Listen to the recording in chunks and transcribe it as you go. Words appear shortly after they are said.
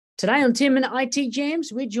Today on 10-Minute IT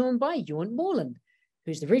Jams, we're joined by Jornt Moerland,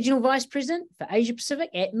 who's the Regional Vice President for Asia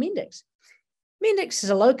Pacific at Mendix. Mendix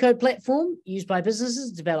is a low-code platform used by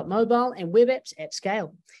businesses to develop mobile and web apps at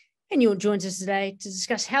scale. And Jornt joins us today to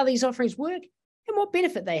discuss how these offerings work and what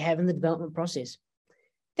benefit they have in the development process.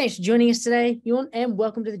 Thanks for joining us today, Jornt, and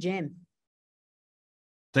welcome to the Jam.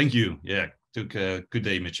 Thank you. Yeah, took a good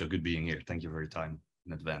day, Mitchell. Good being here. Thank you for your time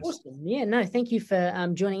in advance. Awesome. Yeah, no, thank you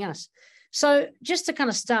for joining us. So just to kind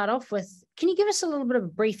of start off with, can you give us a little bit of a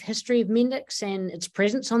brief history of Mendix and its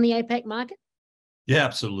presence on the APAC market? Yeah,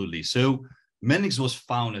 absolutely. So Mendix was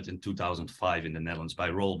founded in 2005 in the Netherlands by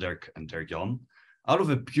Roel, Dirk and Dirk-Jan, out of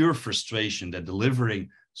a pure frustration that delivering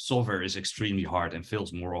software is extremely hard and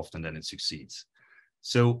fails more often than it succeeds.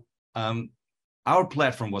 So our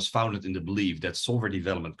platform was founded in the belief that software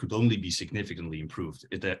development could only be significantly improved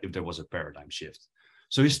if there was a paradigm shift.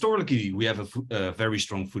 So historically, we have a very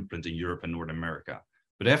strong footprint in Europe and North America.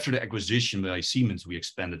 But after the acquisition by Siemens, we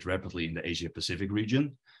expanded rapidly in the Asia Pacific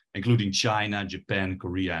region, including China, Japan,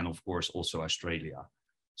 Korea, and of course also Australia.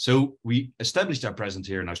 So we established our presence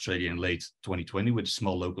here in Australia in late 2020 with a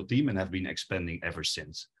small local team and have been expanding ever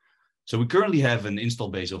since. So we currently have an install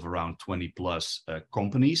base of around 20 plus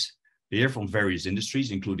companies here from various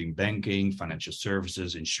industries, including banking, financial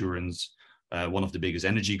services, insurance, one of the biggest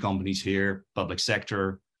energy companies here, public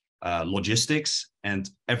sector, logistics, and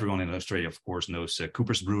everyone in Australia, of course, knows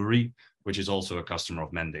Cooper's Brewery, which is also a customer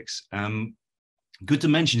of Mendix. Good to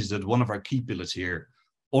mention is that one of our key pillars here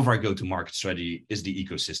of our go-to-market strategy is the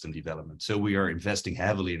ecosystem development. So we are investing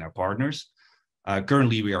heavily in our partners.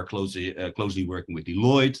 Currently, we are closely working with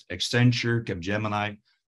Deloitte, Accenture, Capgemini,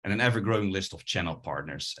 and an ever-growing list of channel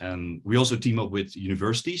partners. And we also team up with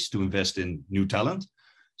universities to invest in new talent.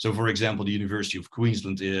 So, for example, the University of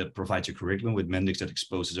Queensland provides a curriculum with Mendix that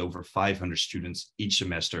exposes over 500 students each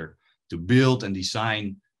semester to build and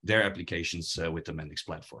design their applications with the Mendix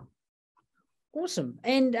platform. Awesome.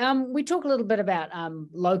 And we talk a little bit about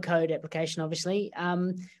low-code application, obviously.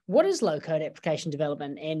 What is low-code application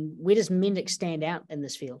development and where does Mendix stand out in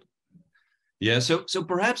this field? Yeah, so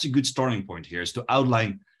perhaps a good starting point here is to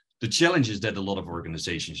outline the challenges that a lot of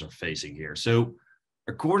organizations are facing here. So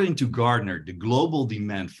according to Gartner, the global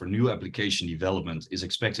demand for new application development is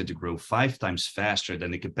expected to grow 5 times faster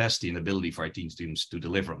than the capacity and ability for IT teams to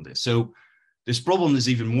deliver on this. So this problem is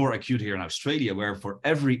even more acute here in Australia, where for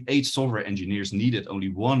every 8 software engineers needed, only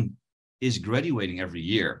 1 is graduating every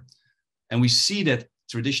year. And we see that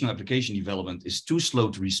traditional application development is too slow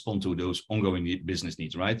to respond to those ongoing business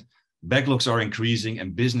needs, right? Backlogs are increasing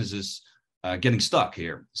and businesses getting stuck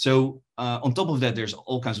here. So on top of that, there's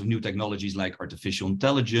all kinds of new technologies like artificial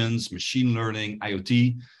intelligence, machine learning,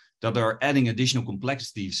 IoT, that are adding additional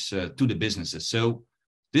complexities to the businesses. So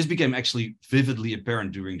this became actually vividly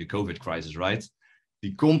apparent during the COVID crisis, right?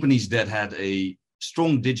 The companies that had a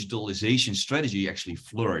strong digitalization strategy actually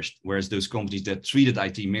flourished, whereas those companies that treated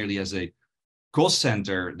IT merely as a cost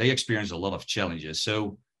center, they experienced a lot of challenges.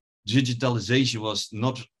 So digitalization was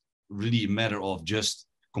not really a matter of just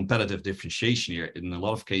competitive differentiation here. In a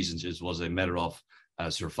lot of cases, it was a matter of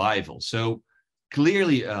survival. So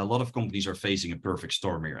clearly, a lot of companies are facing a perfect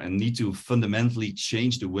storm here and need to fundamentally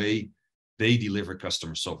change the way they deliver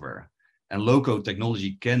customer software. And low-code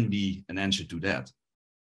technology can be an answer to that.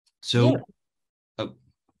 So,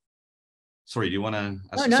 sorry, do you want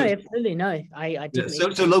to? No, absolutely, no. I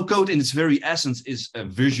definitely. So low-code in its very essence is a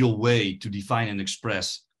visual way to define and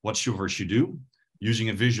express what software should do, using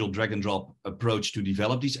a visual drag and drop approach to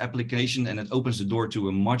develop these applications, and it opens the door to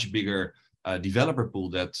a much bigger developer pool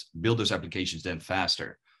that build those applications then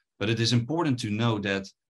faster. But it is important to know that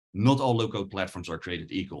not all low-code platforms are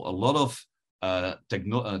created equal. A lot of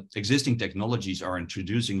existing technologies are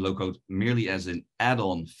introducing low-code merely as an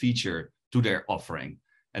add-on feature to their offering.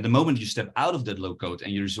 And the moment you step out of that low-code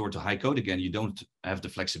and you resort to high-code again, you don't have the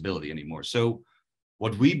flexibility anymore. So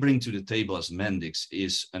what we bring to the table as Mendix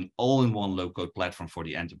is an all-in-one low-code platform for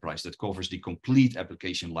the enterprise that covers the complete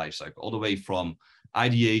application lifecycle, all the way from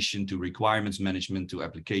ideation to requirements management to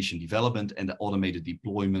application development and the automated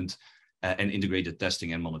deployment and integrated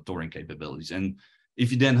testing and monitoring capabilities. And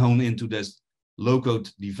if you then hone into this low-code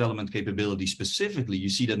development capability specifically, you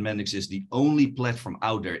see that Mendix is the only platform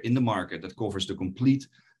out there in the market that covers the complete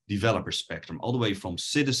developer spectrum, all the way from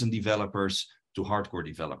citizen developers to hardcore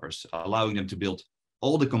developers, allowing them to build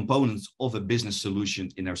all the components of a business solution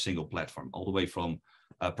in our single platform, all the way from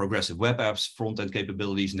progressive web apps, front-end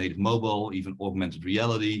capabilities, native mobile, even augmented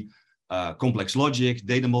reality, complex logic,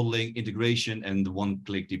 data modeling, integration, and the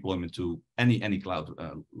one-click deployment to any cloud,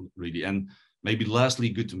 really. And maybe lastly,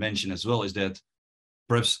 good to mention as well is that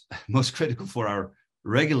perhaps most critical for our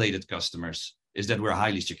regulated customers, is that we're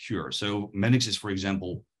highly secure. So Mendix is, for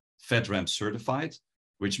example, FedRAMP certified,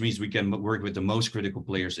 which means we can work with the most critical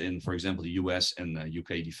players in, for example, the US and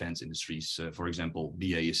UK defense industries. For example,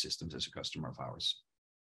 BAE Systems as a customer of ours.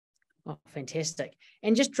 Oh, fantastic.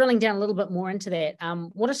 And just drilling down a little bit more into that,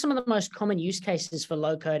 what are some of the most common use cases for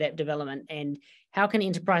low-code app development, and how can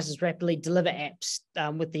enterprises rapidly deliver apps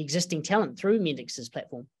with the existing talent through Mendix's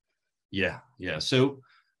platform? Yeah. So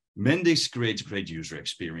Mendix creates a great user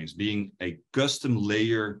experience, being a custom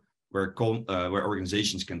layer where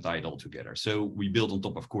organizations can tie it all together. So we build on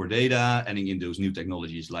top of core data, adding in those new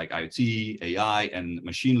technologies like IoT, AI, and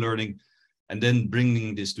machine learning, and then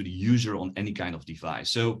bringing this to the user on any kind of device.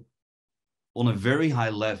 So on a very high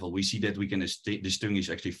level, we see that we can distinguish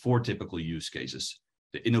actually 4 typical use cases: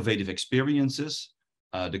 the innovative experiences,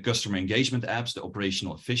 the customer engagement apps, the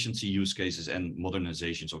operational efficiency use cases, and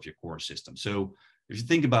modernizations of your core system. So if you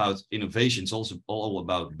think about innovation, it's also all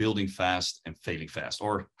about building fast and failing fast,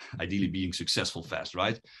 or ideally being successful fast,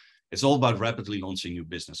 right? It's all about rapidly launching new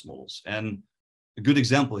business models. And a good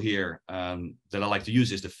example here that I like to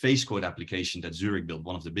use is the face code application that Zurich built,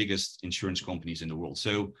 one of the biggest insurance companies in the world.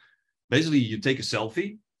 So basically, you take a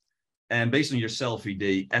selfie, and based on your selfie,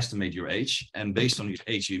 they estimate your age. And based on your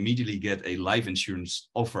age, you immediately get a life insurance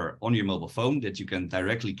offer on your mobile phone that you can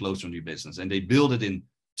directly close on your business. And they built it in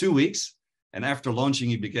 2 weeks. And after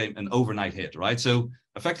launching, it became an overnight hit, right? So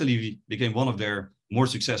effectively, it became one of their more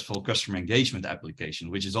successful customer engagement application,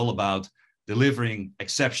 which is all about delivering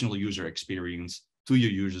exceptional user experience to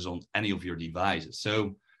your users on any of your devices.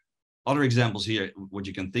 So other examples here, what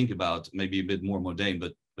you can think about, maybe a bit more mundane,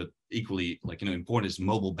 but equally important, is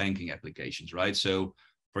mobile banking applications, right? So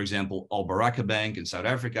for example, Al Baraka Bank in South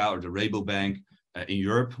Africa, or the Rabobank in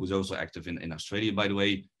Europe, who's also active in Australia, by the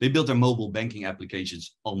way, they built their mobile banking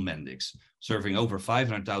applications on Mendix, serving over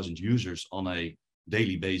 500,000 users on a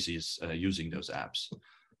daily basis using those apps.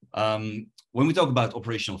 When we talk about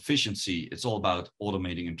operational efficiency, it's all about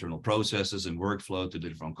automating internal processes and workflow to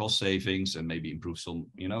deliver on cost savings and maybe improve some,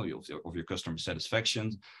 of your customer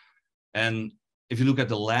satisfaction. And if you look at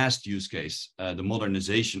the last use case, the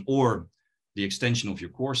modernization or the extension of your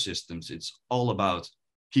core systems, it's all about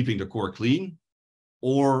keeping the core clean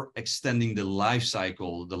or extending the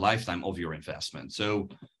lifetime of your investment. So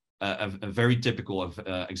a very typical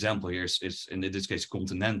example here is in this case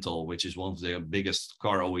Continental, which is one of the biggest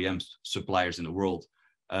car OEM suppliers in the world.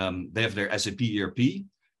 They have their SAP ERP,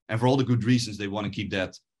 and for all the good reasons, they want to keep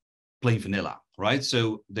that plain vanilla, right?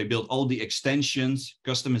 So they built all the extensions,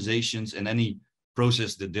 customizations, and any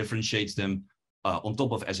process that differentiates them on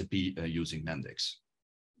top of SAP using Mendix.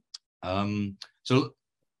 So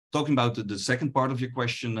talking about the second part of your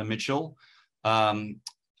question, Mitchell,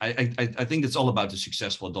 I think it's all about the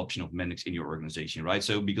successful adoption of Mendix in your organization, right?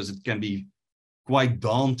 So because it can be quite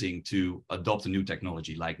daunting to adopt a new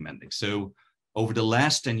technology like Mendix. So over the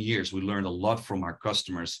last 10 years, we learned a lot from our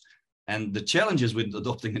customers. And the challenges with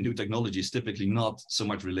adopting a new technology is typically not so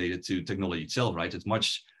much related to technology itself, right? It's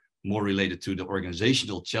much more related to the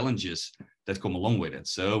organizational challenges that come along with it.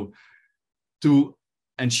 So to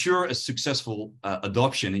ensure a successful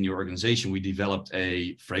adoption in your organization, we developed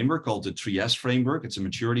a framework called the 3S framework. It's a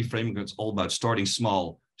maturity framework. It's all about starting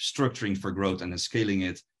small, structuring for growth, and then scaling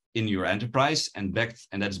it in your enterprise. And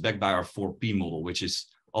that's backed by our 4P model, which is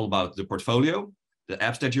all about the portfolio, the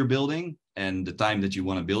apps that you're building, and the time that you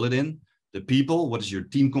want to build it in, the people, what is your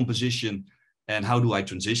team composition, and how do I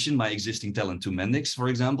transition my existing talent to Mendix, for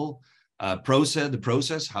example, the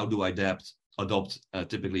process, how do I adopt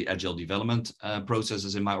typically agile development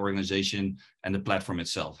processes in my organization, and the platform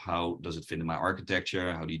itself. How does it fit in my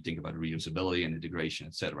architecture? How do you think about reusability and integration,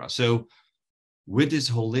 etc.? So with this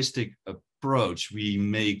holistic approach, we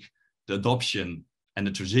make the adoption and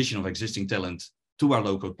the transition of existing talent to our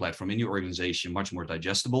low-code platform in your organization much more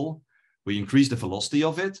digestible. We increase the velocity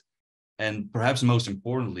of it. And perhaps most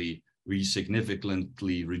importantly, we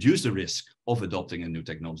significantly reduce the risk of adopting a new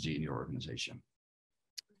technology in your organization.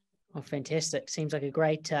 Oh, fantastic. Seems like a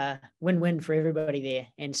great win-win for everybody there,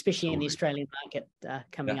 and especially in the Australian market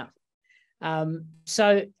coming up.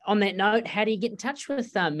 So on that note, how do you get in touch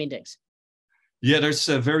with Mendix? Yeah, there's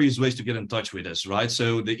various ways to get in touch with us, right?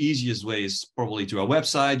 So the easiest way is probably to our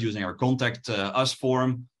website, using our contact us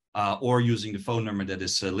form, or using the phone number that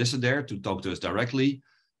is listed there to talk to us directly.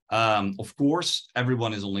 Of course,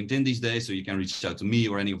 everyone is on LinkedIn these days, so you can reach out to me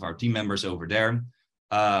or any of our team members over there.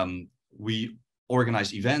 We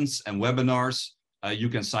organize events and webinars you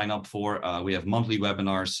can sign up for. We have monthly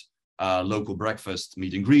webinars, local breakfast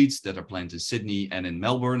meet and greets that are planned in Sydney and in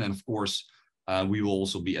Melbourne. And of course, we will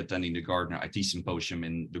also be attending the Gartner IT Symposium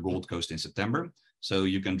in the Gold Coast in September. So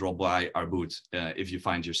you can drop by our booth if you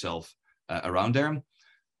find yourself around there.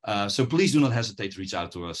 So please do not hesitate to reach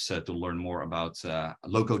out to us to learn more about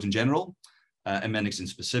Lowcode in general. And Mendix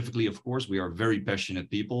specifically, of course. We are very passionate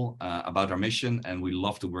people about our mission, and we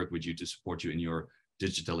love to work with you to support you in your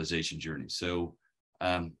digitalization journey. So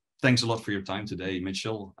thanks a lot for your time today,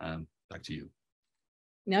 Mitchell. Back to you.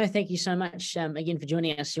 No, thank you so much again for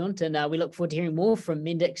joining us, Jornt, and we look forward to hearing more from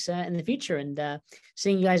Mendix in the future and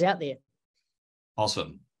seeing you guys out there.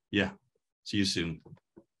 Awesome. Yeah. See you soon.